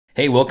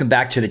Hey, welcome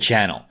back to the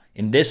channel.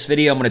 In this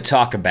video, I'm going to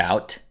talk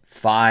about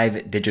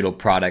 5 digital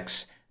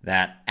products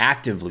that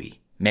actively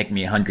make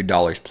me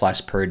 $100 plus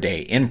per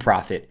day in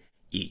profit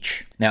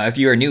each. Now, if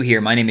you are new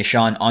here, my name is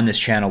Sean. On this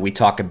channel, we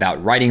talk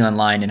about writing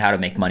online and how to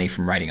make money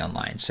from writing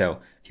online. So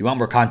if you want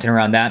more content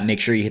around that,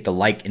 make sure you hit the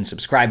like and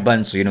subscribe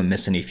button so you don't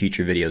miss any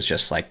future videos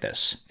just like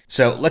this.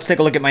 So let's take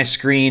a look at my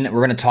screen.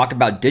 We're going to talk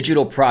about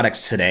digital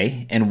products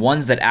today and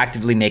ones that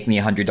actively make me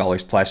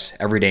 $100 plus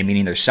every day,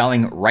 meaning they're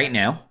selling right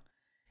now.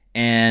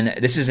 And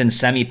this is in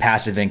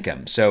semi-passive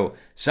income. So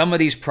some of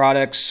these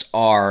products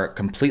are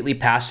completely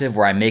passive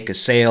where I make a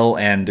sale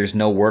and there's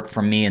no work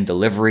from me in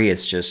delivery.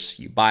 It's just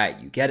you buy it,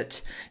 you get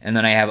it. And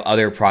then I have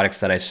other products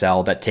that I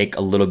sell that take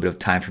a little bit of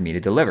time for me to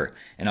deliver.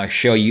 And I'll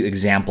show you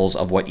examples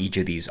of what each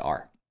of these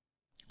are.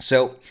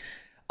 So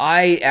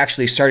I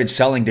actually started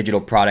selling digital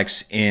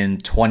products in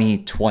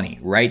 2020,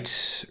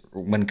 right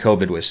when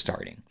COVID was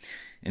starting.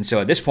 And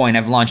so at this point,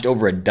 I've launched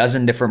over a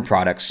dozen different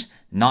products.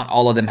 Not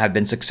all of them have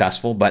been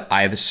successful, but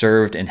I've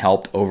served and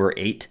helped over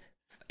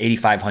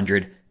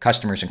 8,500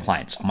 customers and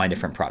clients on my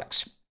different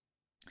products.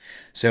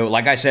 So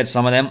like I said,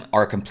 some of them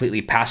are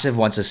completely passive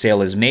once a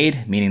sale is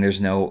made, meaning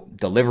there's no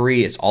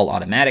delivery, it's all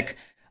automatic.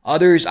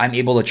 Others, I'm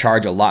able to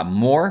charge a lot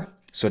more.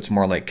 So it's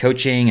more like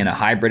coaching and a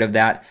hybrid of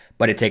that,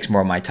 but it takes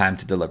more of my time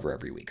to deliver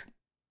every week.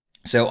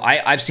 So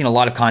I've seen a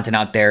lot of content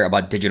out there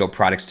about digital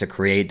products to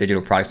create,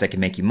 digital products that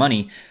can make you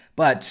money,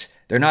 but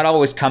they're not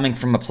always coming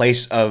from a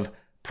place of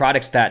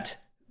products that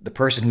the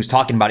person who's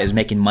talking about is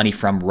making money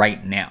from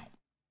right now.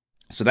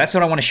 So that's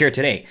what I want to share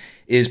today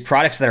is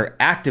products that are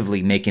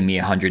actively making me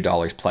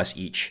 $100 plus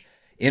each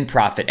in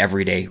profit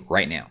every day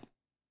right now.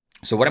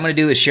 So what I'm going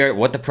to do is share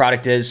what the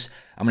product is.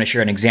 I'm going to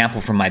share an example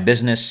from my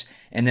business,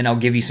 and then I'll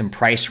give you some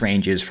price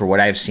ranges for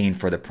what I've seen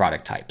for the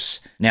product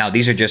types. Now,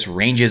 these are just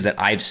ranges that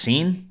I've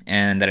seen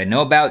and that I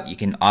know about. You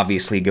can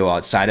obviously go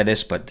outside of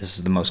this, but this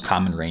is the most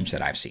common range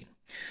that I've seen.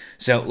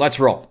 So let's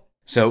roll.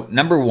 So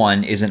number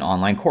one is an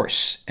online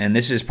course. And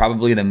this is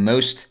probably the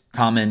most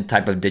common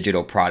type of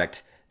digital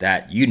product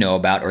that you know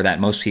about or that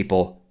most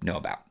people know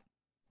about.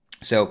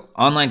 So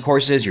online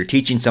courses, you're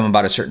teaching someone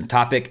about a certain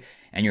topic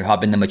and you're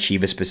helping them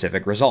achieve a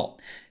specific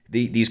result.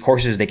 These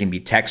courses, they can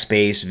be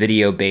text-based,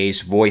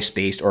 video-based,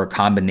 voice-based, or a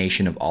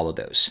combination of all of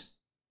those.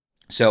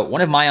 So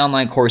one of my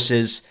online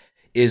courses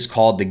is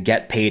called the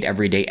Get Paid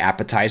Everyday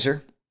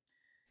Appetizer.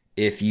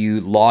 If you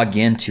log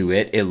into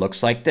it, it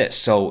looks like this.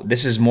 So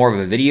this is more of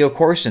a video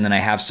course, and then I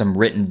have some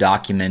written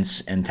documents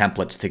and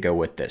templates to go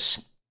with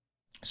this.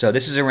 So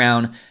this is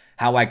around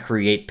how I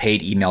create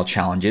paid email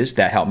challenges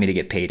that help me to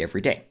get paid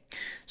every day.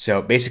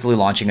 So basically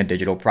launching a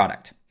digital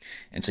product.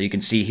 And so you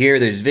can see here,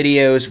 there's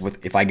videos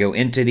with, if I go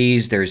into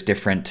these, there's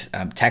different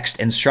text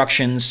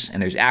instructions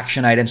and there's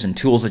action items and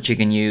tools that you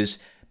can use.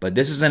 But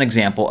this is an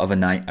example of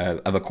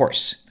a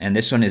course, and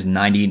this one is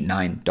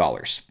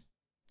 $99.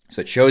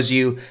 So it shows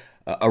you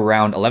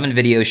around 11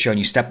 videos showing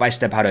you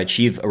step-by-step how to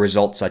achieve a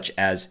result such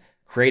as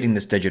creating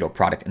this digital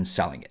product and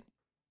selling it.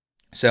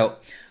 So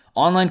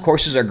online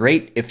courses are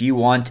great if you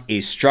want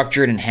a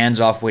structured and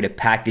hands-off way to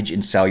package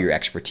and sell your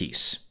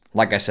expertise.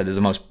 Like I said,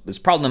 it's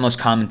probably the most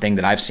common thing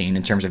that I've seen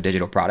in terms of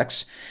digital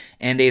products,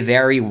 and they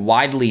vary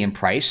widely in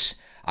price.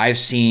 I've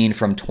seen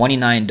from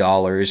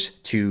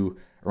 $29 to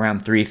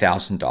around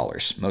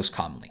 $3,000 most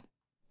commonly.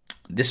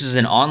 This is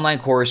an online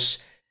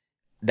course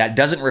that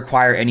doesn't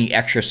require any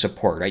extra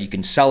support, right? You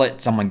can sell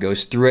it, someone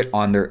goes through it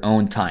on their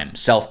own time,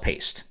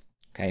 self-paced.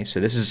 Okay,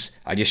 so this is,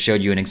 I just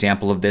showed you an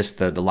example of this,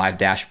 the live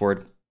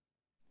dashboard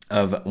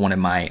of one of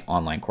my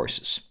online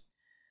courses.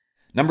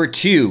 Number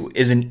two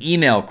is an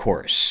email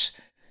course.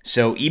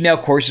 So email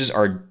courses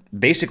are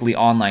basically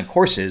online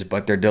courses,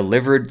 but they're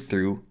delivered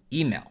through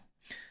email.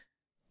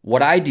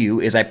 What I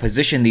do is I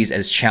position these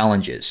as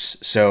challenges.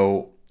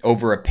 So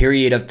over a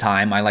period of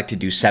time, I like to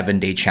do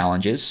 7-day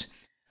challenges.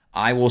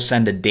 I will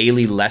send a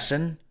daily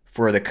lesson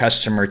for the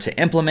customer to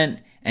implement,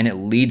 and it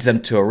leads them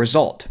to a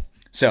result.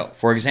 So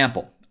for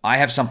example, I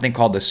have something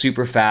called the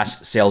Super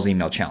Fast Sales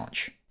Email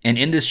Challenge. And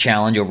in this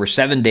challenge, over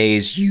 7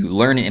 days, you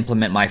learn and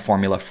implement my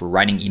formula for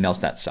writing emails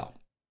that sell.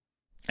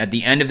 At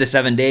the end of the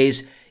 7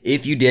 days,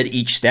 if you did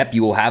each step,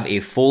 you will have a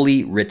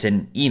fully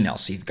written email.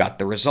 So you've got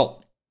the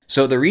result.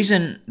 So the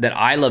reason that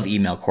I love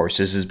email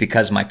courses is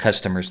because my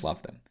customers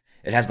love them.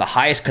 It has the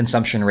highest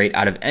consumption rate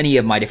out of any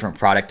of my different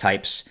product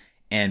types.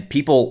 And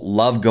people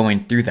love going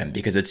through them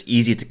because it's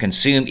easy to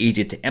consume,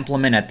 easy to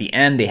implement. At the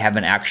end, they have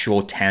an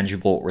actual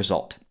tangible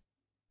result.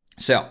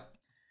 So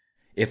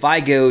if I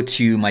go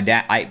to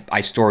my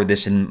I store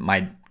this in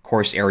my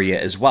course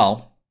area as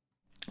well.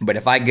 But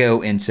if I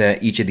go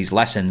into each of these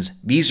lessons,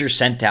 these are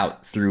sent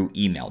out through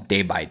email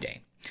day by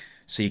day.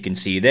 So you can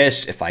see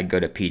this. If I go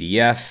to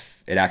PDF,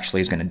 it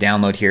actually is going to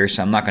download here.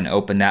 So I'm not going to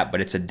open that,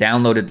 but it's a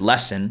downloaded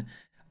lesson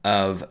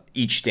of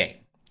each day.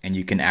 And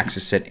you can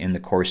access it in the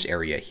course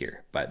area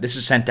here. But this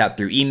is sent out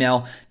through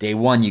email. Day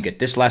 1, you get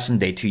this lesson.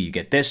 Day 2, you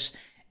get this.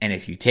 And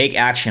if you take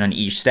action on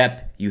each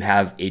step, you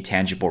have a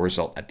tangible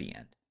result at the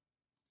end.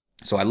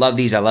 So I love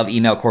these. I love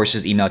email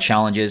courses, email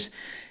challenges.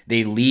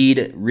 they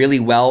lead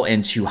really well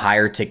into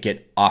higher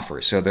ticket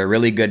offers. So they're a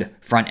really good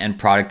front end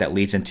product that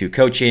leads into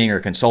coaching or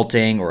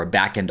consulting or a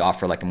back end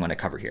offer like I'm going to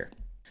cover here.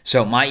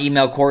 So my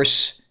email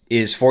course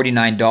is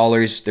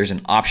 $49. There's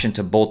an option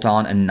to bolt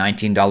on a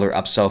 $19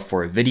 upsell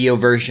for a video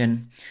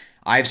version.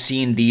 I've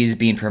seen these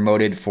being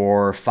promoted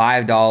for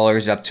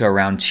 $5 up to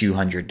around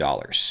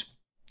 $200.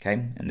 Okay,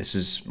 and this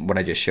is what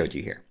I just showed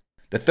you here.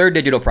 The third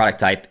digital product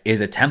type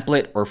is a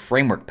template or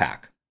framework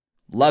pack.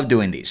 Love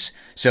doing these.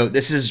 So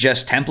this is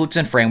just templates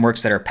and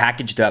frameworks that are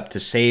packaged up to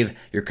save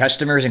your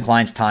customers and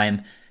clients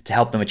time to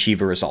help them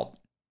achieve a result.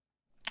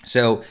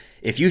 So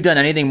if you've done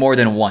anything more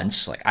than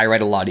once, like I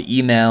write a lot of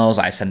emails,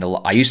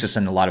 I used to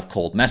send a lot of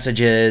cold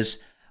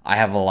messages, I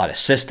have a lot of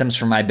systems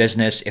for my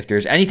business. If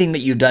there's anything that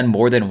you've done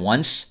more than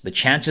once, the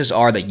chances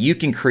are that you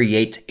can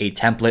create a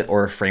template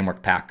or a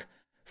framework pack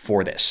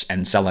for this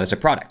and sell it as a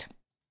product.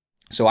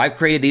 So I've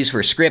created these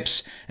for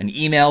scripts and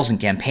emails and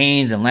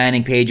campaigns and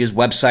landing pages,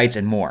 websites,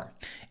 and more.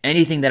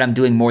 Anything that I'm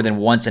doing more than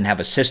once and have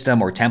a system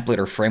or template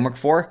or framework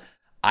for,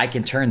 I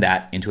can turn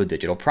that into a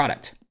digital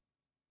product.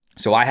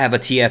 So I have a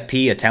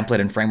TFP, a template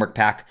and framework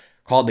pack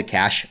called the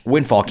Cash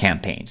Windfall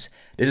Campaigns.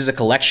 This is a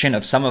collection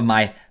of some of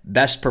my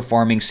best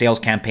performing sales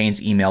campaigns,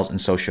 emails, and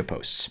social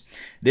posts.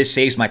 This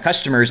saves my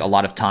customers a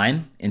lot of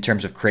time in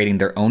terms of creating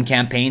their own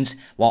campaigns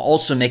while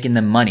also making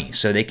them money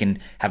so they can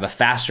have a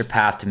faster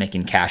path to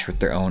making cash with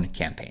their own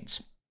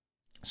campaigns.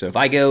 So if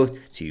I go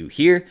to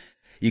here,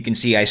 you can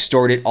see I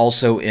stored it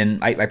also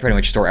in, I pretty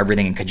much store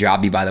everything in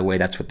Kajabi, by the way,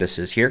 that's what this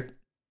is here.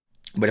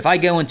 But if I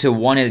go into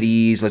one of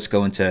these, let's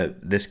go into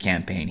this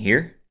campaign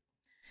here.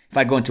 If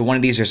I go into one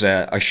of these, there's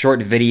a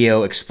short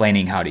video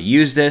explaining how to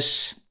use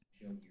this.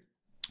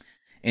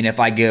 And if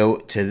I go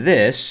to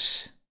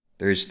this,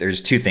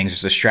 there's two things.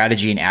 There's a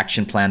strategy and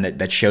action plan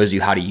that shows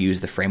you how to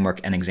use the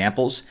framework and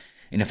examples.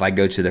 And if I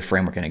go to the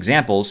framework and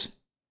examples,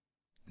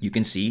 you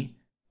can see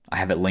I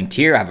have it linked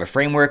here. I have a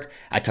framework.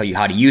 I tell you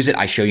how to use it.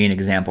 I show you an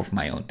example from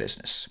my own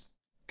business.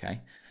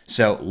 Okay.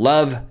 So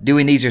love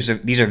doing these.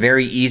 These are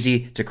very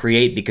easy to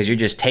create because you're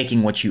just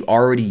taking what you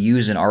already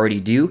use and already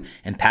do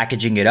and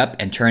packaging it up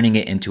and turning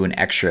it into an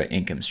extra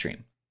income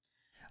stream.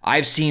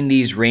 I've seen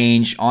these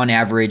range on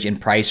average in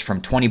price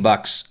from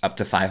 $20 up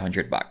to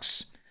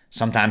 $500.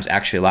 Sometimes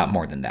actually a lot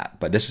more than that,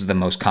 but this is the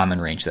most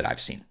common range that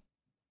I've seen.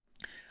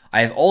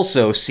 I have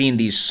also seen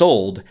these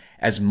sold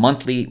as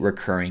monthly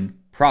recurring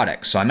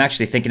products. So I'm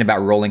actually thinking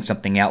about rolling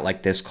something out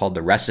like this called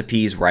the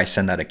recipes, where I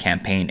send out a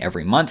campaign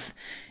every month.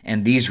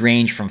 And these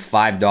range from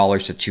 $5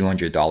 to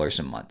 $200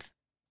 a month.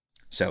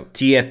 So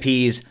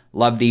TFPs,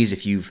 love these.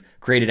 If you've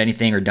created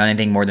anything or done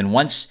anything more than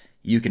once,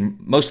 you can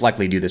most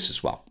likely do this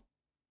as well.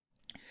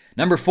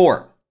 Number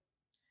 4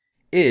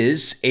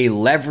 is a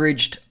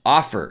leveraged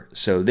offer.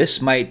 So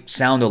this might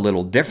sound a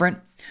little different.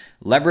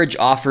 Leverage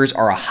offers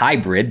are a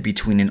hybrid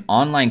between an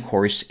online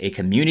course, a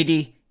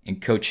community, and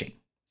coaching.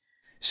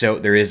 So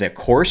there is a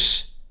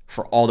course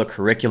for all the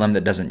curriculum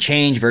that doesn't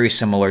change, very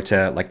similar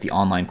to like the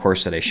online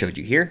course that I showed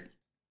you here.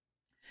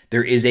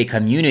 There is a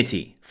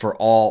community for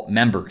all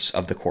members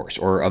of the course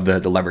or of the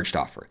leveraged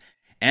offer.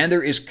 And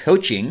there is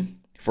coaching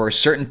for a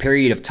certain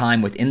period of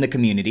time within the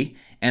community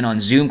and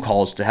on Zoom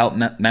calls to help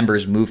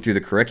members move through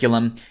the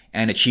curriculum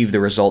and achieve the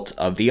result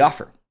of the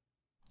offer.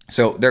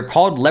 So they're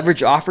called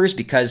leverage offers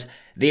because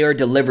they are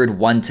delivered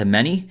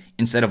one-to-many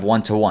instead of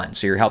one-to-one.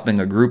 So you're helping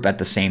a group at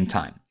the same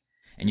time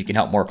and you can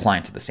help more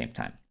clients at the same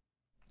time.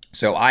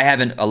 So I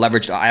have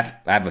I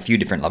have a few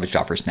different leveraged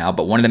offers now,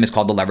 but one of them is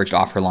called the Leveraged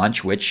Offer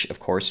Launch, which of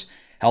course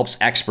helps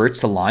experts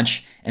to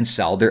launch and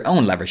sell their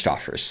own leveraged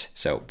offers.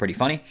 So pretty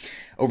funny.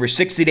 Over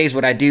 60 days,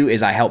 what I do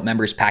is I help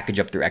members package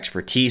up their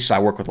expertise. So I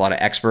work with a lot of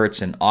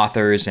experts and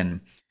authors and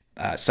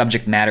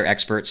subject matter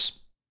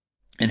experts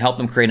and help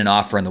them create an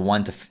offer in the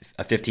 1 to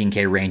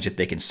 15K range that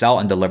they can sell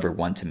and deliver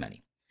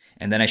one-to-many.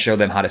 And then I show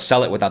them how to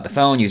sell it without the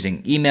phone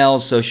using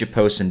emails, social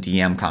posts, and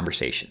DM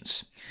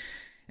conversations.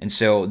 And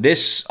so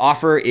this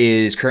offer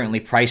is currently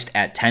priced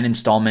at 10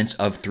 installments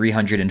of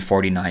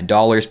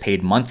 $349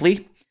 paid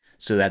monthly.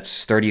 So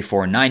that's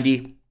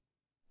 $34.90.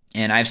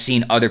 And I've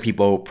seen other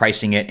people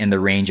pricing it in the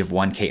range of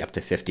 1K up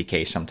to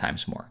 50K,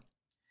 sometimes more.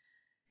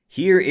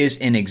 Here is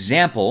an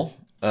example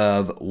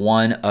of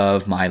one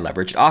of my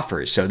leveraged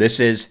offers. So this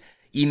is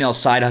Email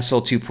Side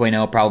Hustle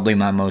 2.0, probably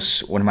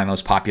one of my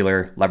most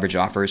popular leverage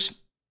offers.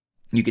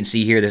 You can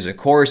see here there's a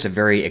course, a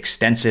very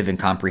extensive and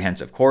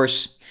comprehensive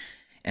course.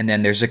 And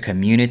then there's a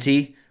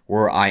community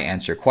where I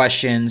answer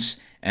questions.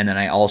 And then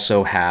I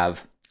also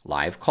have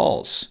live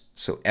calls.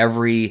 So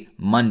every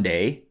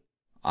Monday,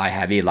 I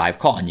have a live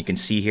call. And you can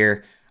see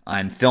here,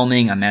 I'm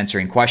filming, I'm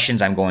answering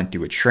questions, I'm going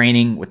through a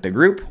training with the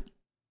group.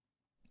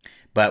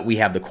 But we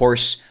have the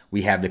course,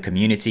 we have the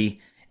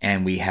community,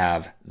 and we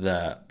have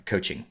the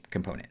coaching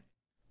component.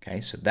 Okay,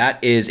 so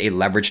that is a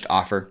leveraged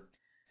offer.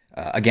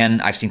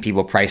 Again, I've seen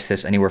people price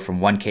this anywhere from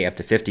 1K up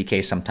to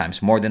 50K,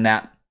 sometimes more than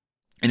that.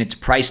 And it's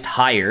priced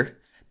higher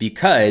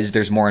because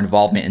there's more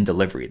involvement in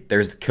delivery.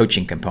 There's the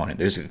coaching component,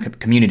 there's a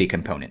community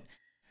component.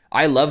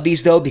 I love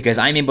these though because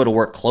I'm able to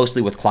work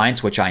closely with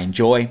clients, which I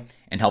enjoy,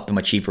 and help them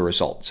achieve a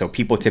result. So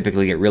people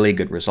typically get really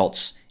good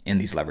results in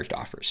these leveraged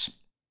offers.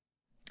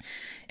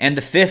 And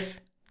the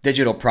fifth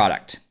digital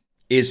product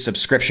is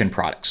subscription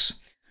products.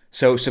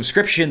 So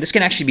subscription, this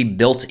can actually be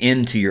built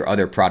into your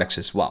other products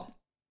as well.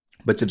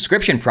 But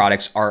subscription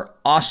products are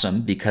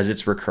awesome because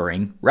it's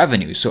recurring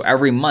revenue. So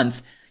every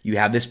month you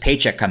have this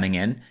paycheck coming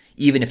in.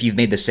 Even if you've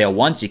made the sale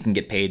once, you can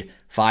get paid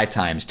 5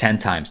 times, 10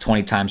 times,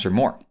 20 times or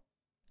more.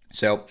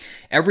 So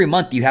every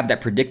month you have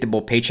that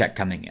predictable paycheck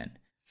coming in.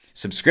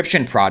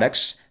 Subscription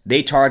products,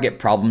 they target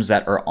problems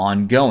that are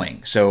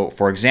ongoing. So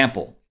for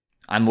example,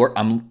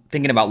 I'm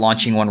thinking about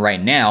launching one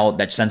right now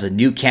that sends a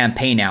new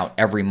campaign out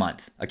every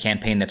month, a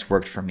campaign that's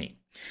worked for me.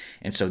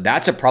 And so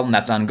that's a problem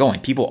that's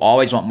ongoing. People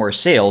always want more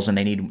sales and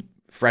they need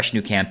fresh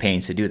new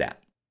campaigns to do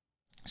that.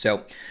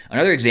 So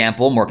another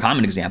example, more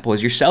common example,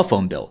 is your cell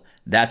phone bill.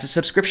 That's a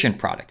subscription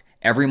product.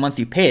 Every month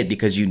you pay it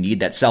because you need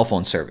that cell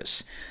phone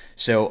service.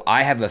 So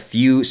I have a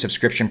few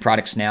subscription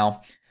products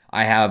now.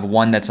 I have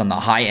one that's on the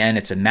high end.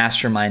 It's a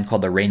mastermind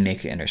called the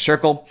Rainmaker Inner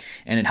Circle,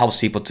 and it helps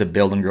people to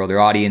build and grow their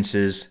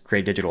audiences,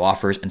 create digital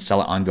offers, and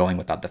sell it ongoing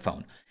without the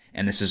phone.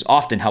 And this is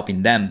often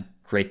helping them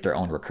create their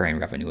own recurring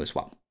revenue as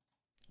well.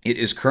 It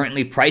is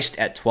currently priced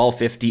at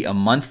 $12.50 a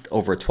month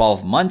over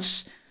 12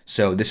 months.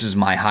 So this is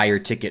my higher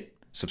ticket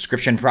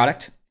subscription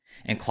product.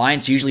 And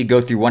clients usually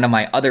go through one of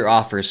my other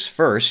offers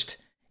first,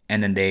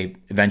 and then they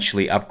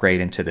eventually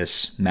upgrade into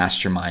this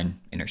mastermind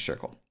Inner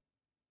Circle.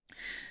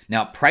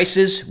 Now,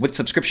 prices with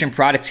subscription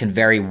products can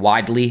vary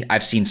widely.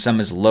 I've seen some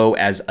as low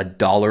as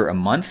 $1 a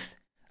month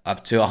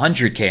up to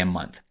 $100K a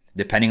month,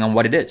 depending on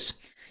what it is.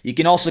 You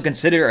can also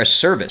consider a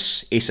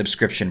service a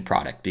subscription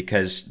product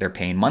because they're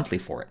paying monthly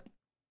for it.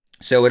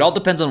 So it all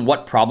depends on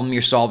what problem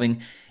you're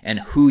solving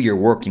and who you're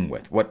working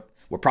with, what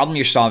problem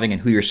you're solving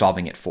and who you're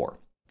solving it for.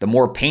 The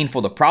more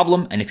painful the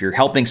problem, and if you're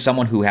helping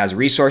someone who has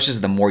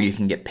resources, the more you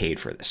can get paid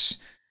for this.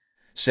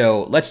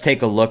 So let's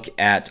take a look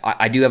at,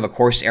 I do have a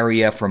course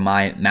area for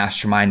my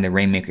mastermind, the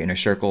Rainmaker Inner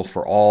Circle,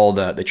 for all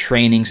the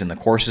trainings and the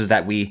courses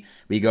that we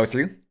go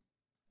through.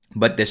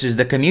 But this is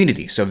the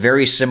community. So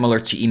very similar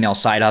to Email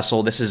Side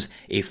Hustle. This is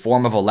a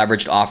form of a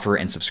leveraged offer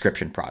and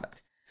subscription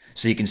product.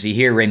 So you can see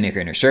here, Rainmaker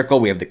Inner Circle,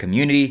 we have the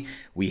community,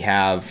 we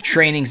have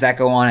trainings that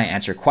go on, I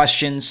answer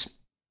questions,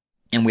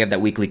 and we have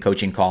that weekly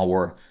coaching call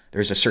where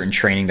there's a certain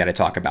training that I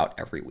talk about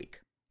every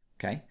week.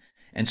 Okay.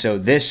 And so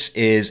this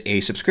is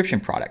a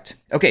subscription product.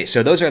 Okay,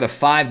 so those are the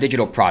 5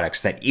 digital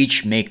products that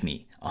each make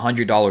me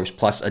 $100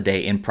 plus a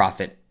day in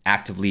profit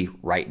actively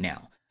right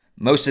now.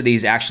 Most of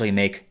these actually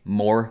make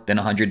more than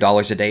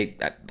 $100 a day,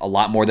 a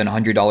lot more than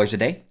 $100 a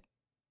day.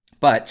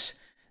 But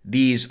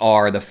these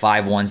are the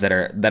 5 ones that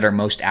are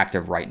most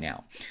active right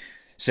now.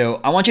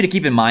 So I want you to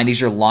keep in mind,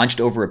 these are launched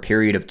over a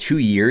period of 2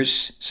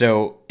 years.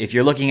 So if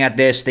you're looking at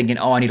this thinking,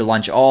 oh, I need to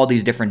launch all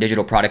these different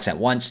digital products at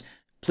once,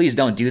 please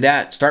don't do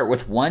that. Start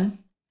with one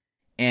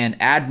and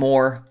add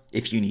more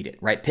if you need it,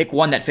 right? Pick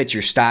one that fits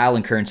your style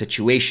and current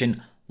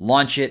situation,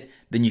 launch it,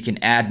 then you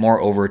can add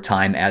more over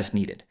time as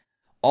needed.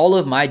 All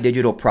of my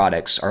digital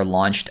products are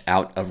launched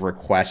out of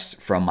requests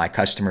from my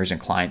customers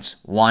and clients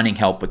wanting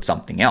help with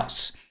something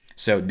else.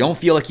 So don't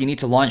feel like you need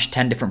to launch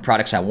 10 different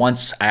products at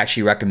once. I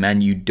actually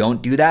recommend you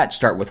don't do that.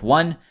 Start with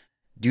one,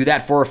 do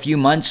that for a few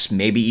months,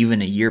 maybe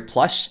even a year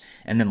plus,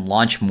 and then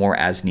launch more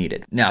as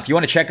needed. Now, if you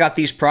want to check out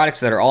these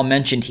products that are all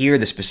mentioned here,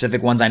 the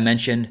specific ones I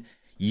mentioned,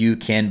 you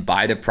can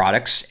buy the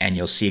products and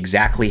you'll see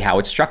exactly how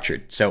it's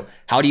structured. So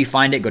how do you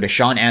find it? Go to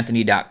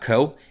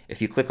seananthony.co.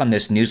 If you click on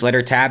this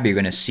newsletter tab, you're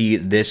going to see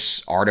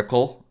this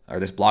article or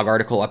this blog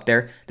article up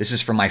there. This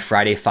is from my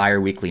Friday Fire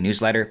weekly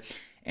newsletter.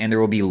 And there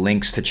will be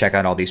links to check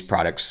out all these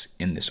products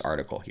in this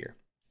article here.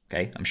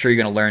 Okay. I'm sure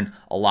you're going to learn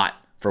a lot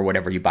for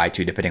whatever you buy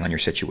to, depending on your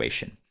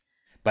situation.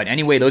 But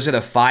anyway, those are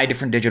the 5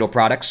 different digital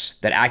products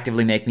that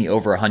actively make me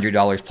over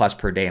 $100 plus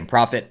per day in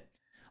profit.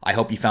 I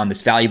hope you found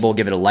this valuable.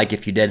 Give it a like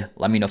if you did.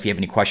 Let me know if you have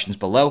any questions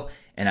below,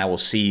 and I will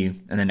see you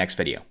in the next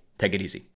video. Take it easy.